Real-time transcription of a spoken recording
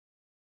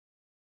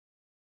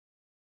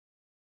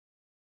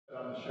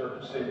I'm the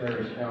sheriff of St.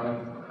 Mary's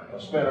County.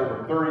 I've spent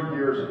over 30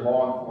 years in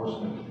law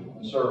enforcement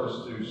in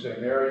service to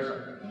St. Mary's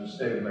and the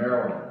state of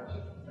Maryland.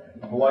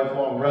 I'm a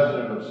lifelong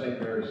resident of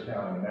St. Mary's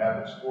County, an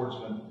avid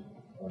sportsman,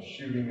 a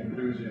shooting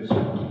enthusiast,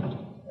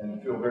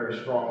 and feel very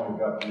strongly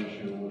about the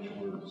issue which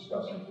we're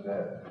discussing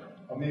today.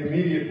 I'm the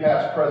immediate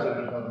past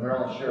president of the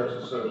Maryland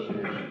Sheriff's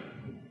Association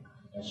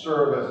and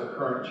serve as the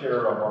current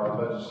chair of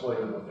our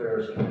Legislative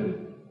Affairs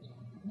Committee.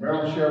 The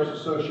Maryland Sheriff's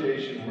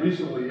Association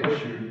recently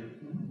issued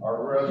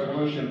our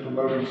resolution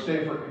promoting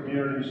safer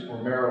communities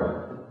for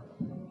Maryland.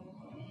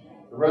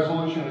 The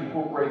resolution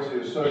incorporates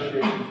the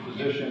association's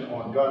position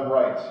on gun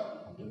rights.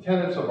 The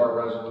tenets of our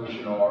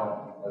resolution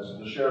are, as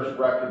the sheriffs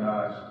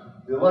recognize,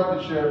 the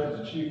elected sheriff is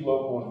the chief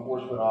local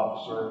enforcement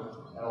officer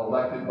and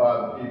elected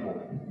by the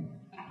people.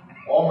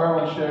 All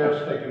Maryland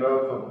sheriffs take an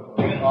oath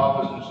of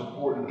office to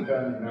support and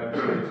defend the United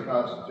States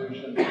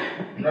Constitution,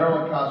 the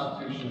Maryland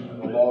Constitution,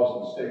 and the laws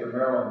of the state of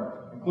Maryland,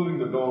 including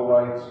the Bill of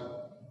Rights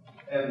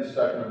and the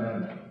Second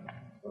Amendment.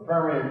 The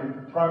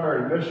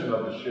primary mission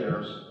of the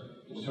sheriffs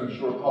is to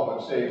ensure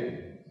public safety.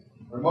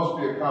 There must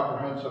be a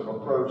comprehensive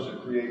approach to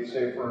create a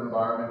safer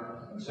environment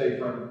and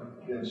safer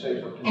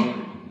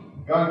community.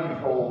 Gun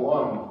control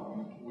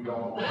alone, we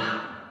don't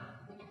believe,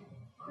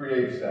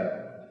 creates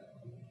that.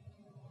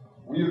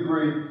 We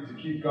agree to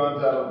keep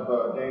guns out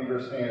of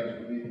dangerous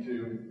hands. We need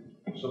to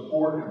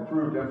support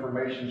improved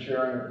information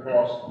sharing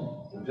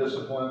across the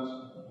disciplines.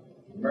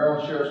 The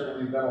Maryland Sheriffs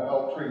believe mental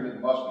health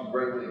treatment must be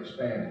greatly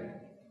expanded.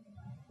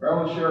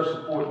 Maryland Sheriffs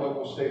support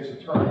local state's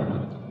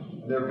attorneys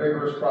in their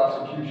vigorous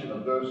prosecution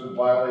of those who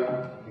violate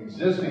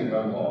existing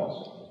gun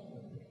laws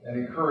and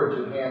encourage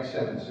enhanced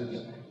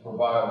sentences for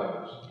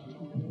violators.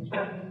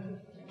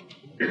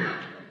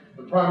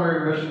 The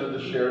primary mission of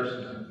the sheriffs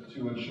is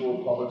to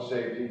ensure public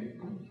safety.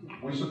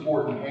 We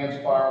support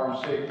enhanced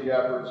firearm safety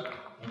efforts,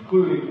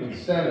 including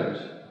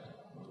incentives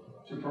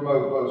to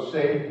promote both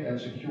safe and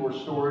secure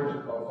storage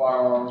of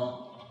firearms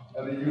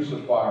and the use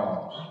of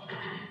firearms.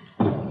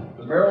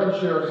 The Maryland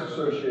Sheriff's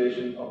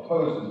Association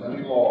opposes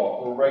any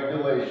law or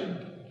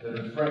regulation that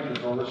infringes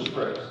or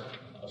restricts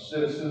a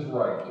citizen's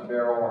right to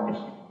bear arms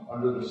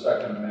under the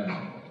Second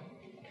Amendment.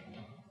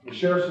 The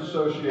Sheriff's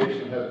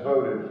Association has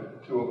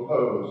voted to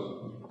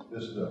oppose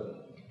this bill.